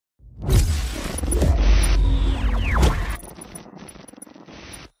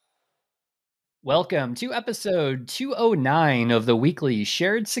Welcome to episode 209 of the weekly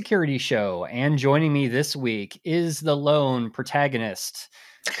Shared Security Show. And joining me this week is the lone protagonist,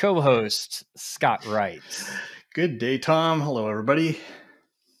 co-host Scott Wright. Good day, Tom. Hello, everybody.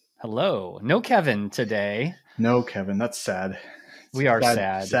 Hello. No Kevin today. No, Kevin. That's sad. We are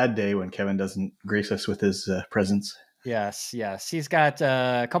sad. Sad day when Kevin doesn't grace us with his presence. Yes. He's got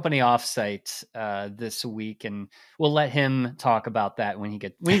a company offsite this week, and we'll let him talk about that when he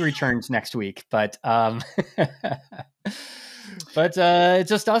returns next week. But it's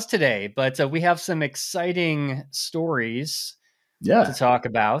just us today. But we have some exciting stories to talk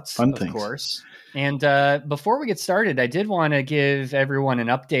about, Fun of things. course. And before we get started, I did want to give everyone an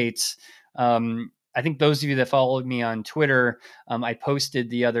update. I think those of you that followed me on Twitter, I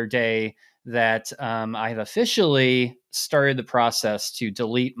posted the other day that I have officially started the process to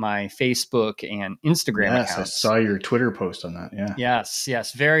delete my Facebook and Instagram accounts. I saw your Twitter post on that. Yeah.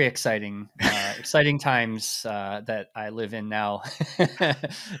 Yes. Very exciting. Exciting times that I live in now.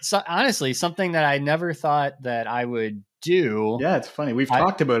 So honestly, something that I never thought that I would do. Yeah, it's funny. We've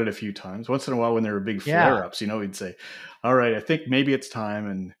talked about it a few times. Once in a while when there were big flare-ups, we'd say, all right, I think maybe it's time.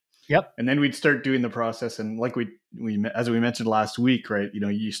 And then we'd start doing the process. And like we as we mentioned last week, right?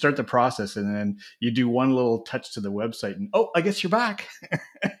 You start the process and then you do one little touch to the website and, oh, I guess you're back.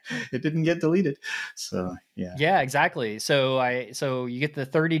 It didn't get deleted. So, yeah. Yeah, exactly. So you get the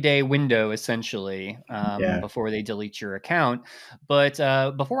 30-day window essentially before they delete your account. But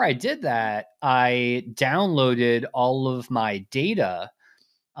before I did that, I downloaded all of my data.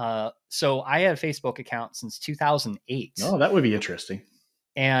 So I had a Facebook account since 2008. Oh, that would be interesting.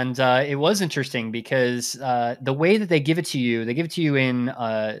 And it was interesting because the way that they give it to you in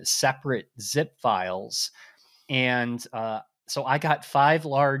separate zip files. And so I got 5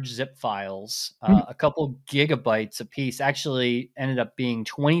 large zip files, a couple gigabytes a piece, actually ended up being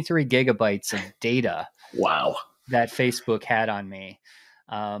 23 gigabytes of data. Wow. That Facebook had on me.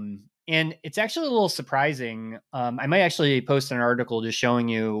 And it's actually a little surprising. I might actually post an article just showing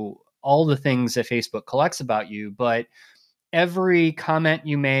you all the things that Facebook collects about you, but every comment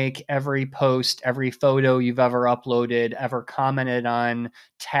you make, every post, every photo you've ever uploaded, ever commented on,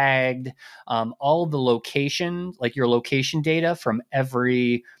 tagged, all the location, like your location data from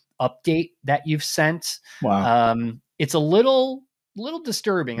every update that you've sent. Wow. It's a little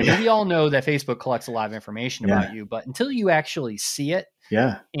disturbing. I mean, we all know that Facebook collects a lot of information about you, but until you actually see it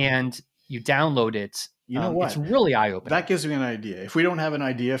and you download it, you know what? It's really eye-opening. That gives me an idea. If we don't have an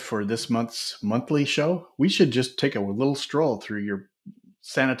idea for this month's monthly show, we should just take a little stroll through your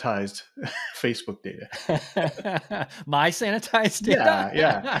sanitized Facebook data. My sanitized data?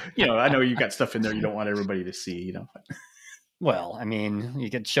 Yeah. I know you got stuff in there you don't want everybody to see, Well, I mean,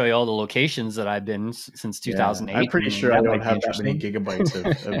 you could show you all the locations that I've been since 2008. I'm pretty sure I don't have that many gigabytes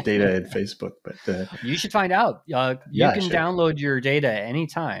of data in Facebook, but you should find out. You can download your data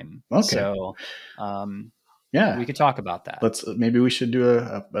anytime. Okay. So, we could talk about that. Maybe we should do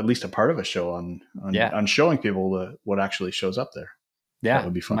at least a part of a show on showing people what actually shows up there. Yeah, that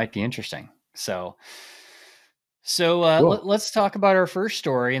would be fun. Might be interesting. So cool. Let's talk about our first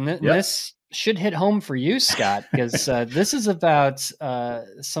story, and this should hit home for you, Scott, because this is about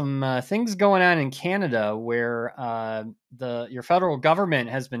some things going on in Canada where your federal government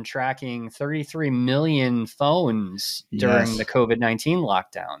has been tracking 33 million phones during the COVID-19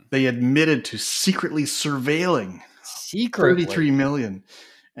 lockdown. They admitted to secretly surveilling 33 million.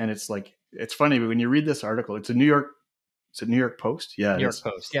 And it's funny, but when you read this article, it's a New York Post? Yeah. New York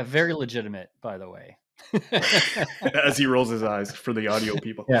Post. Yeah, very legitimate, by the way. As he rolls his eyes for the audio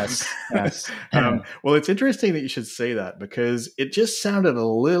people. Yes. Well, it's interesting that you should say that because it just sounded a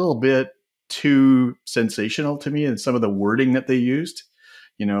little bit too sensational to me, and some of the wording that they used,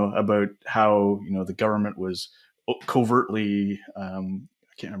 about how, the government was covertly, I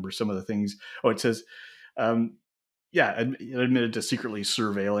can't remember some of the things. Oh, it says, admitted to secretly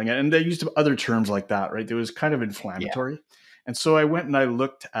surveilling, and they used other terms like that, right? It was kind of inflammatory. Yeah. And so I went and I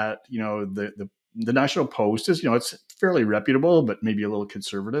looked at, the National Post is, it's fairly reputable, but maybe a little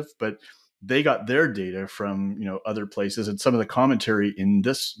conservative, but they got their data from, other places. And some of the commentary in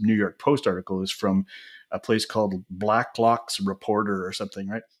this New York Post article is from a place called Blacklock's Reporter or something,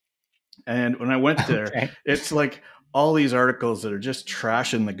 right? And when I went there, it's like all these articles that are just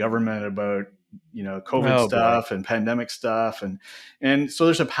trashing the government about, COVID stuff and pandemic stuff. And so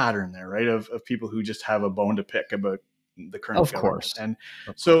there's a pattern there, right? Of people who just have a bone to pick about the current government. Course. And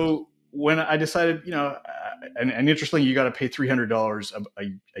so when I decided, and interestingly, you got to pay $300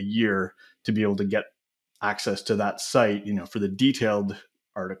 a year to be able to get access to that site, for the detailed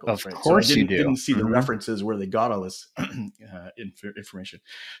articles, Of right? So I course you do. didn't see the Mhm. references where they got all this information.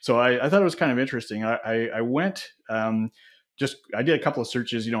 So I thought it was kind of interesting. I went. I did a couple of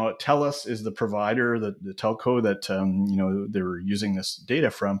searches. TELUS is the provider, the telco that they were using this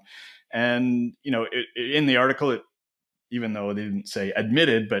data from, and in the article, even though they didn't say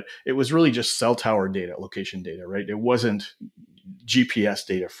admitted, but it was really just cell tower data, location data, right? It wasn't GPS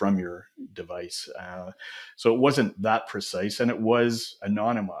data from your device. So it wasn't that precise, and it was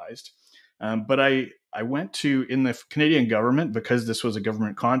anonymized. But I went to, in the Canadian government, because this was a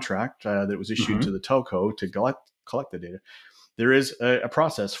government contract that was issued to Mhm. the telco to collect the data. There is a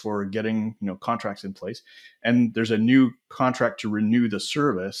process for getting contracts in place, and there's a new contract to renew the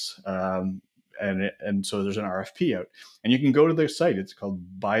service. And so there's an RFP out, and you can go to their site. It's called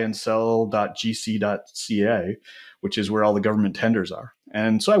buyandsell.gc.ca, which is where all the government tenders are.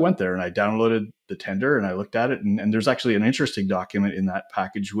 And so I went there and I downloaded the tender and I looked at it. And there's actually an interesting document in that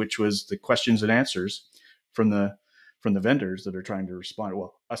package, which was the questions and answers from the vendors that are trying to respond.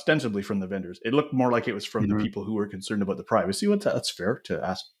 Well, ostensibly from the vendors. It looked more like it was from the Mhm. people who were concerned about the privacy. That's fair to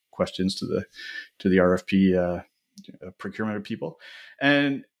ask questions to the RFP procurement people.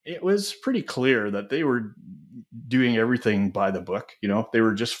 And it was pretty clear that they were doing everything by the book. They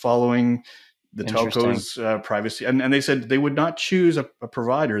were just following the Interesting. telco's privacy. And they said they would not choose a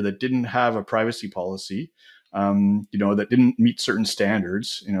provider that didn't have a privacy policy, that didn't meet certain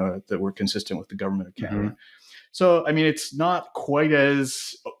standards, that were consistent with the government of Canada. Mhm. So, I mean, it's not quite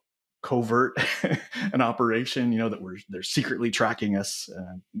as covert an operation, that they're secretly tracking us,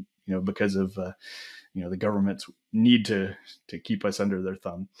 because of the government's need to keep us under their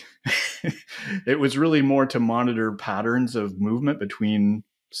thumb. It was really more to monitor patterns of movement between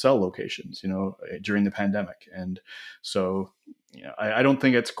cell locations, during the pandemic. And so, I don't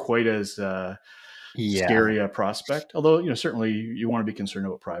think it's quite as Yeah. scary a prospect, although, certainly you want to be concerned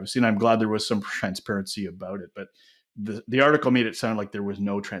about privacy. And I'm glad there was some transparency about it, but the article made it sound like there was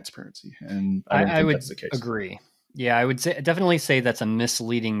no transparency. And I don't I think that's would the case. agree. Yeah, I would definitely say that's a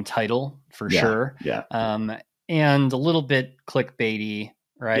misleading title for Yeah. sure. Yeah. Um, and a little bit clickbaity, Yeah.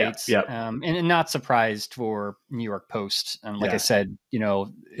 right? Yeah. And not surprised for New York Post. And like I Yeah. said,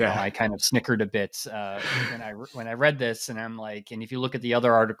 Yeah. I kind of snickered a bit when I read this, and I'm like, and if you look at the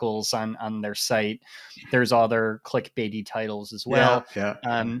other articles on their site, there's other clickbaity titles as Yeah. well. Yeah.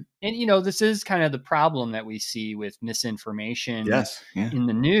 And this is kind of the problem that we see with misinformation Yes. Yeah. in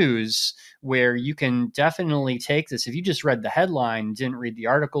the news, where you can definitely take this. If you just read the headline, didn't read the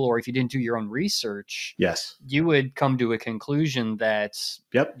article, or if you didn't do your own research, Yes. you would come to a conclusion that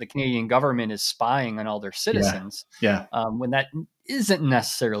Yep. the Canadian government is spying on all their Yeah. citizens, Yeah. when that isn't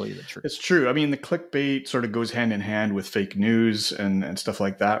necessarily the truth. It's true. I mean, the clickbait sort of goes hand in hand with fake news and stuff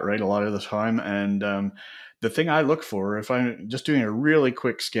like that, right? A lot of the time. And the thing I look for, if I'm just doing a really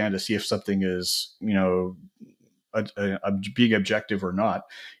quick scan to see if something is, being objective or not,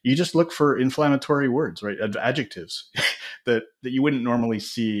 you just look for inflammatory words, right? Adjectives that you wouldn't normally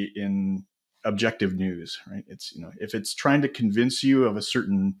see in objective news, right? It's, if it's trying to convince you of a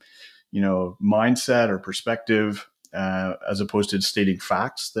certain, mindset or perspective, as opposed to stating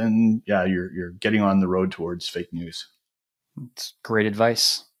facts, then yeah, you're getting on the road towards fake news. It's great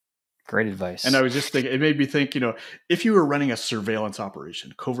advice. Great advice. And I was just thinking, it made me think, if you were running a surveillance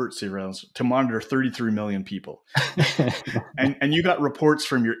operation, covert surveillance to monitor 33 million people, and you got reports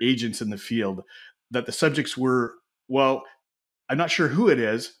from your agents in the field that the subjects were, well, I'm not sure who it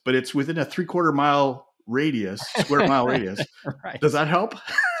is, but it's within a 3/4 mile radius, square mile radius. Right. Does that help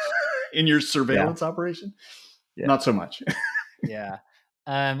in your Yeah. surveillance operation? Yeah. Not so much. Yeah.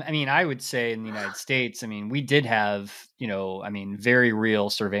 I mean, I would say in the United States, I mean, we did have, very real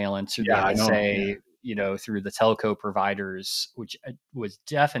surveillance through the Yeah, I know. Yeah. NSA, through the telco providers, which was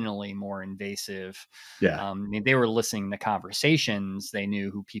definitely more invasive. Yeah. I mean, they were listening to conversations. They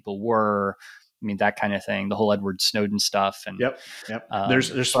knew who people were. I mean, that kind of thing, the whole Edward Snowden stuff. And, Yep. Yep.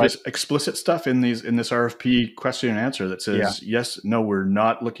 There's but explicit stuff in this RFP question and answer that yeah, says yes, no, we are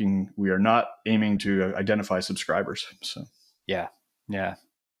not aiming to identify subscribers. So yeah, yeah.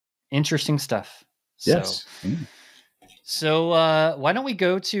 Interesting stuff. So, yes. Mm. why don't we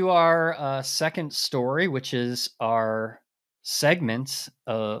go to our second story, which is our segment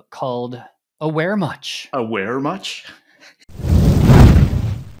called Aware Much. Aware much?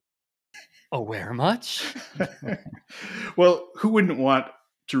 Aware Much? Well, who wouldn't want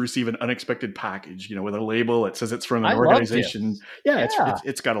to receive an unexpected package, with a label that says it's from an I love organization? gifts. Yeah, Yeah.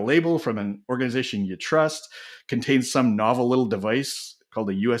 it's got a label from an organization you trust, contains some novel little device called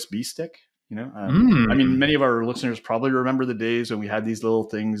a USB stick, I mean, Mm. many of our listeners probably remember the days when we had these little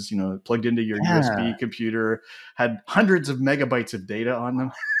things, plugged into your Yeah. USB computer, had hundreds of megabytes of data on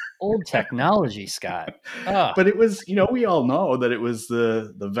them. Old technology, Scott. Oh, But it was, we all know that it was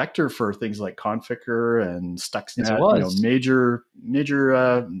the vector for things like Conficker and yes, it Stuxnet, was. major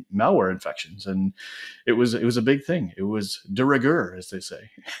malware infections, and it was a big thing. It was de rigueur, as they say.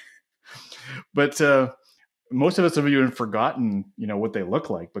 But most of us have even forgotten, what they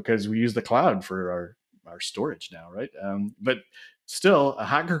look like because we use the cloud for our storage now, right? But still, a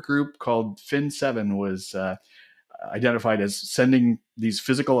hacker group called Fin7 was identified as sending these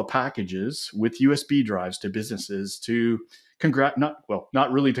physical packages with USB drives to businesses to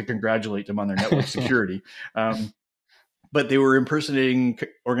not really to congratulate them on their network security, um, but they were impersonating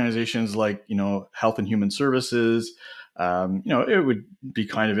organizations like Health and Human Services. It would be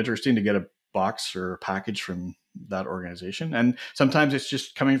kind of interesting to get a box or a package from that organization, and sometimes it's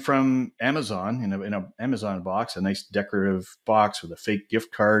just coming from Amazon in a Amazon box, a nice decorative box with a fake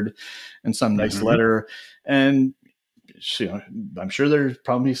gift card and some nice Mhm. letter. And I'm sure there's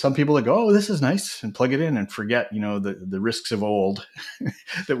probably some people that go, "Oh, this is nice," and plug it in and forget, the risks of old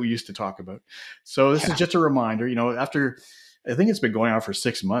that we used to talk about. So this is Yeah, just a reminder. After I think it's been going on for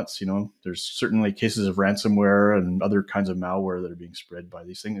 6 months. There's certainly cases of ransomware and other kinds of malware that are being spread by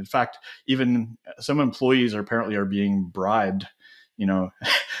these things. In fact, even some employees apparently are being bribed, you know,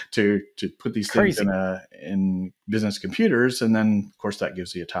 to put these things crazy. in business computers, and then of course that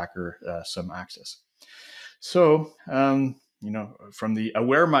gives the attacker some access. So, from the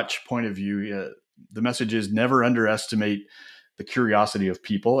aware much point of view, the message is never underestimate the curiosity of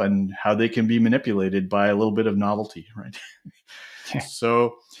people and how they can be manipulated by a little bit of novelty, right?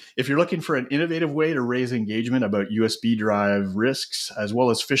 So, if you're looking for an innovative way to raise engagement about USB drive risks, as well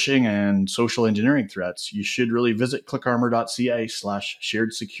as phishing and social engineering threats, you should really visit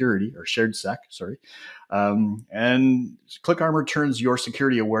clickarmor.ca/shared security or shared sec, sorry. And ClickArmor turns your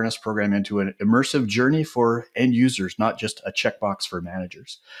security awareness program into an immersive journey for end users, not just a checkbox for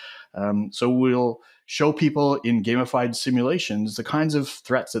managers. So we'll show people in gamified simulations the kinds of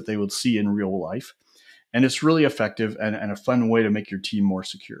threats that they would see in real life. And it's really effective and a fun way to make your team more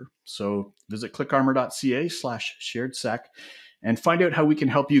secure. So visit clickarmor.ca/shared sec and find out how we can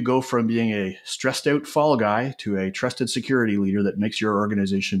help you go from being a stressed out fall guy to a trusted security leader that makes your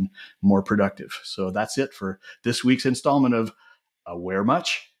organization more productive. So that's it for this week's installment of Aware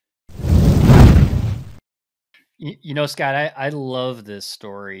Much. Scott, I love this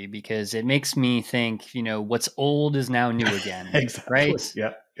story because it makes me think, what's old is now new again, Exactly. right?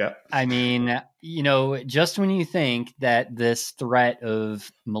 Yeah. Yeah. I mean, just when you think that this threat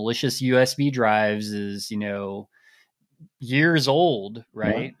of malicious USB drives is, years old, Yeah.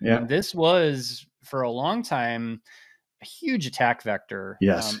 right? I Yeah. mean, this was for a long time a huge attack vector.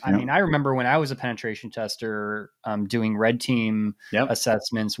 Yes. I Yeah. mean, I remember when I was a penetration tester doing red team Yep.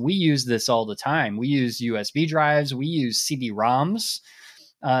 assessments, we use this all the time. We use USB drives, we use CD-ROMs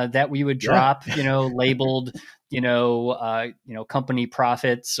that we would Yeah. drop, labeled, company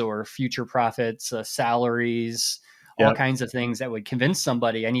profits or future profits, salaries, all Yeah. kinds of things that would convince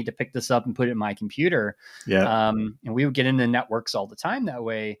somebody I need to pick this up and put it in my computer. Yeah. And we would get into networks all the time that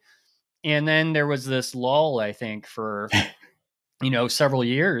way. And then there was this lull, I think, for several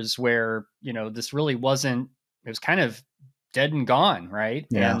years where this really wasn't. It was kind of dead and gone, right?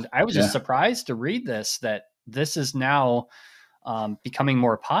 Yeah. And I was just Yeah. surprised to read that this is now becoming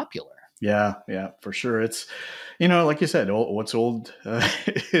more popular. Yeah, yeah, for sure. It's, like you said, what's old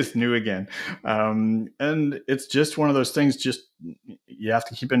is new again. And it's just one of those things, just you have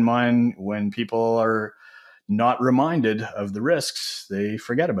to keep in mind when people are not reminded of the risks, they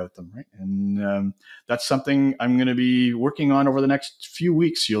forget about them, right? And that's something I'm going to be working on over the next few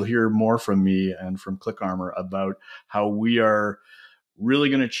weeks. You'll hear more from me and from ClickArmor about how we are really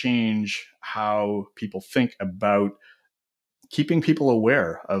going to change how people think about keeping people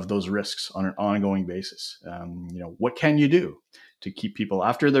aware of those risks on an ongoing basis. What can you do to keep people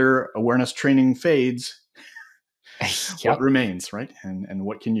after their awareness training fades? What Yep. remains, right? And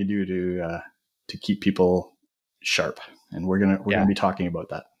what can you do to keep people sharp? And we're gonna Yeah. be talking about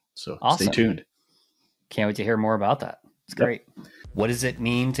that. So stay Awesome. tuned. Can't wait to hear more about that. It's Yep. great. What does it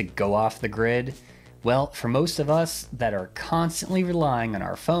mean to go off the grid? Well, for most of us that are constantly relying on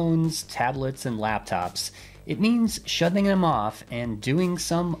our phones, tablets, and laptops, it means shutting them off and doing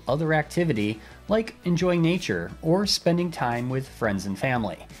some other activity like enjoying nature or spending time with friends and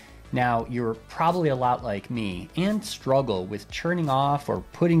family. Now, you're probably a lot like me and struggle with turning off or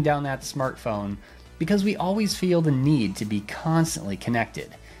putting down that smartphone because we always feel the need to be constantly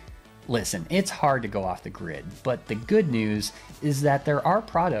connected. Listen, it's hard to go off the grid, but the good news is that there are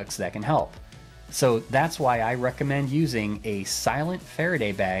products that can help. So that's why I recommend using a silent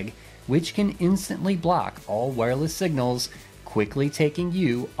Faraday bag, which can instantly block all wireless signals, quickly taking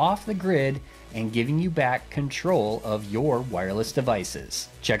you off the grid and giving you back control of your wireless devices.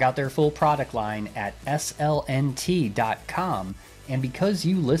 Check out their full product line at slnt.com. And because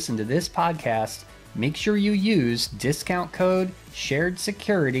you listen to this podcast, make sure you use discount code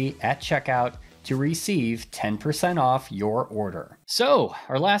SHAREDSECURITY at checkout to receive 10% off your order. So,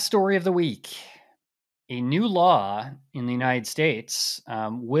 our last story of the week. A new law in the United States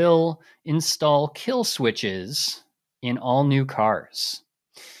will install kill switches in all new cars.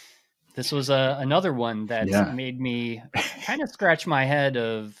 This was another one that made me kind of scratch my head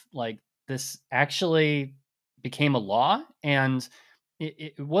of like, this actually became a law, and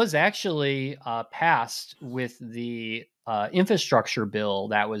it was actually passed with the infrastructure bill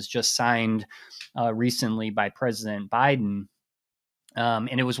that was just signed recently by President Biden.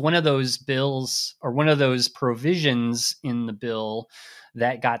 And it was one of those bills, or one of those provisions in the bill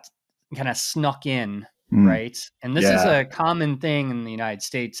that got kind of snuck in, right? And this is a common thing in the United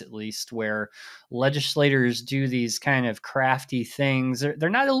States, at least, where legislators do these kind of crafty things. They're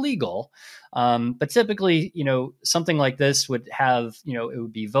not illegal, but typically, something like this would have, it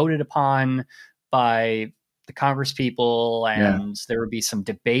would be voted upon by the Congress people, and there would be some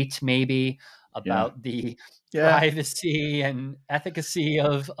debate maybe about the privacy and efficacy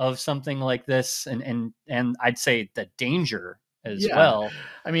of something like this, and I'd say the danger as well.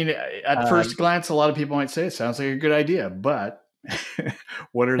 I mean, at first glance, a lot of people might say it sounds like a good idea, but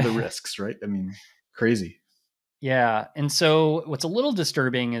what are the risks, right? I mean, crazy. Yeah. And so what's a little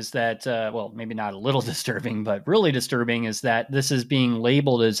disturbing is that, well, maybe not a little disturbing, but really disturbing is that this is being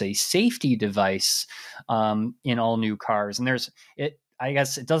labeled as a safety device in all new cars. And I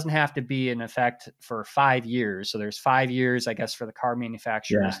guess it doesn't have to be in effect for 5 years. So there's 5 years, I guess, for the car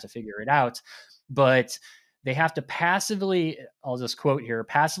manufacturers to figure it out. But they have to passively, I'll just quote here,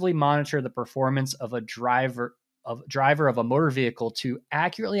 passively monitor the performance of a driver of a motor vehicle to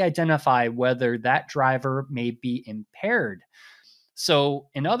accurately identify whether that driver may be impaired. So,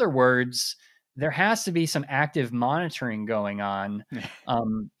 in other words, there has to be some active monitoring going on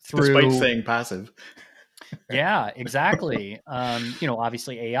through, despite saying passive. Yeah, exactly.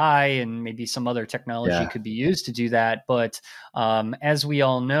 Obviously AI and maybe some other technology could be used to do that. But as we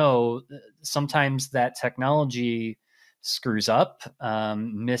all know, sometimes that technology screws up,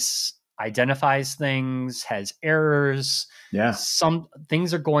 misidentifies things, has errors. Some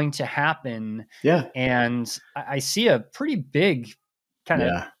things are going to happen. And I see a pretty big kind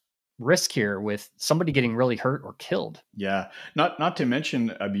of risk here with somebody getting really hurt or killed. Not to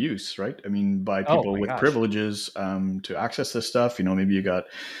mention abuse, right? I mean, by people with privileges to access this stuff. Maybe you got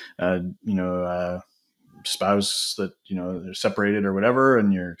spouse that they're separated or whatever,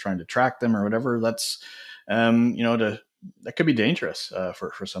 and you're trying to track them or whatever. That's that could be dangerous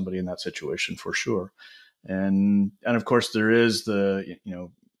for somebody in that situation, for sure. And of course there is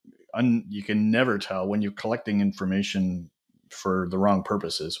you can never tell when you're collecting information for the wrong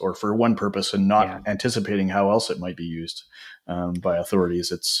purposes or for one purpose and not anticipating how else it might be used by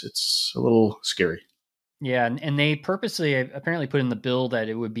authorities. It's a little scary. Yeah, and they purposely apparently put in the bill that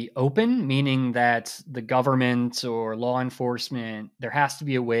it would be open, meaning that the government or law enforcement, there has to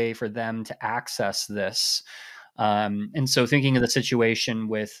be a way for them to access this. And so thinking of the situation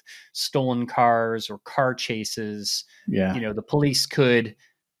with stolen cars or car chases, the police could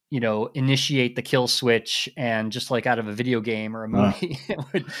initiate the kill switch, and just like out of a video game or a movie,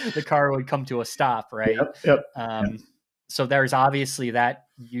 the car would come to a stop, right? So there's obviously that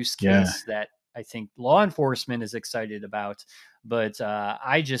use case that I think law enforcement is excited about, but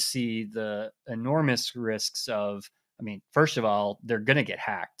I just see the enormous risks of, first of all, they're going to get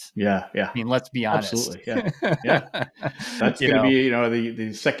hacked. Let's be honest. Absolutely. That's going to be,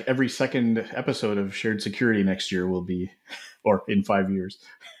 the every second episode of Shared Security next year will be, or in 5 years.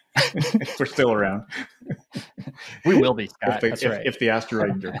 If we're still around. We will be, Scott. If the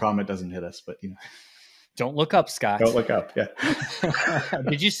asteroid or comet doesn't hit us, but don't look up, Scott. Don't look up.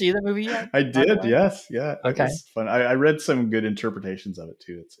 Did you see the movie yet? I did. Yes. Yeah. Okay. It was fun. I read some good interpretations of it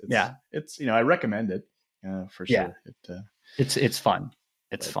too. It's I recommend it for sure. It's fun.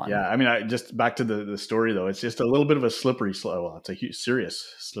 It's fun. Yeah. I just back to the story though. It's just a little bit of a slippery slope. Well, it's a serious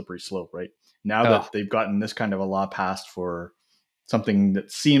slippery slope, right? Now that they've gotten this kind of a law passed for something that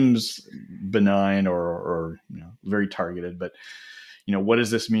seems benign or very targeted, but what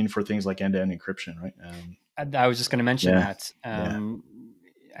does this mean for things like end-to-end encryption, right? I was just going to mention that.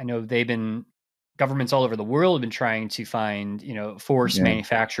 I know they've been governments all over the world have been trying to find, force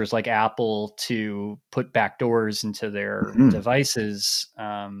manufacturers like Apple to put backdoors into their devices,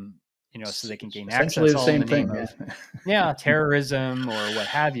 so they can gain Essentially access, the all in same the name thing. of, terrorism or what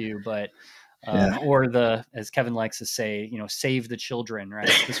have you. But, or as Kevin likes to say, save the children,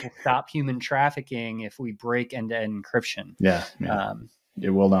 right? This will stop human trafficking if we break end-to-end encryption. It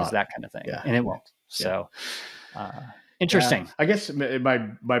will not. That kind of thing. And it won't. So, interesting. I guess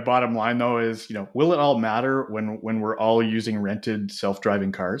my bottom line though is, will it all matter when we're all using rented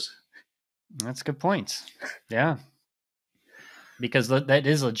self-driving cars? That's a good point. Yeah. Because that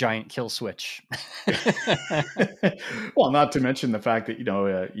is a giant kill switch. Well, not to mention the fact that,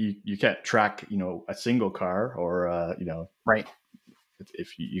 you can't track, a single car or, right.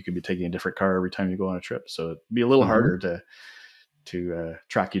 If you could be taking a different car every time you go on a trip. So it'd be a little harder to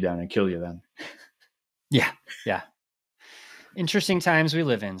track you down and kill you then. Yeah. Interesting times we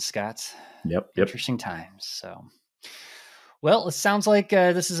live in, Scott. Yep. Interesting times. So, well, it sounds like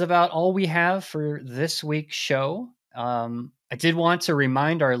this is about all we have for this week's show. I did want to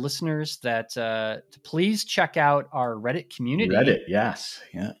remind our listeners that to please check out our Reddit community. Reddit, yes,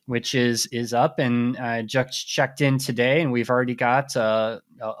 yeah, which is up, and I just checked in today, and we've already got a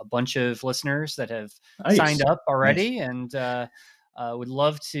bunch of listeners that have signed up already, and would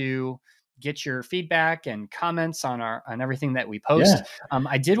love to get your feedback and comments on everything that we post.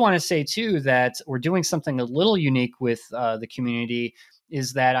 I did want to say too that we're doing something a little unique with the community.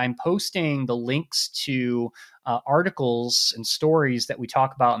 Is that I'm posting the links to articles and stories that we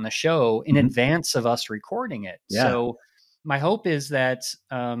talk about in the show in advance of us recording it. So my hope is that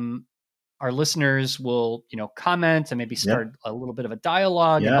our listeners will, comment and maybe start a little bit of a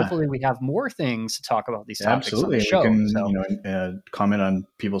dialogue, and hopefully we have more things to talk about these topics on the show. We can, comment on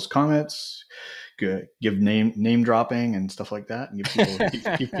people's comments, give name dropping and stuff like that, and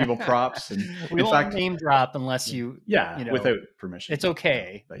give people props. And we won't name drop unless without permission. It's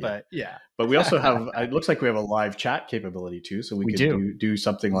okay, but we also have. It looks like we have a live chat capability too, so we could do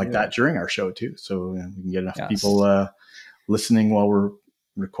something like that during our show too. So we can get enough people listening while we're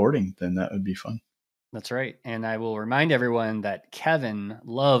recording. Then that would be fun. That's right. And I will remind everyone that Kevin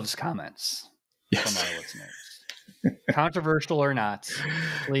loves comments from our listeners. Controversial or not,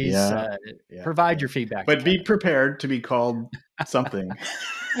 please provide your feedback. But be prepared to be called something.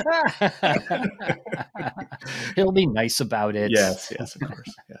 He'll be nice about it. Yes, of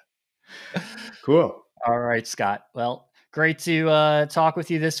course. Yeah. Cool. All right, Scott. Well, great to talk with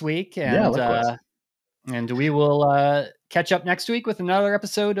you this week. And and we will catch up next week with another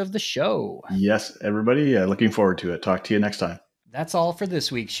episode of the show. Yes, everybody. Looking forward to it. Talk to you next time. That's all for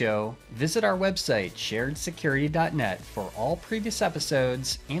this week's show. Visit our website, sharedsecurity.net, for all previous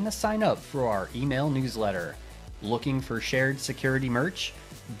episodes and to sign up for our email newsletter. Looking for Shared Security merch?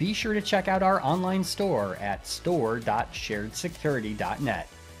 Be sure to check out our online store at store.sharedsecurity.net.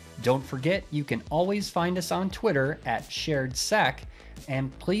 Don't forget, you can always find us on Twitter at SharedSec,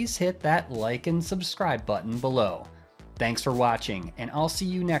 and please hit that like and subscribe button below. Thanks for watching, and I'll see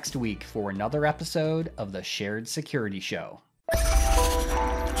you next week for another episode of the Shared Security Show.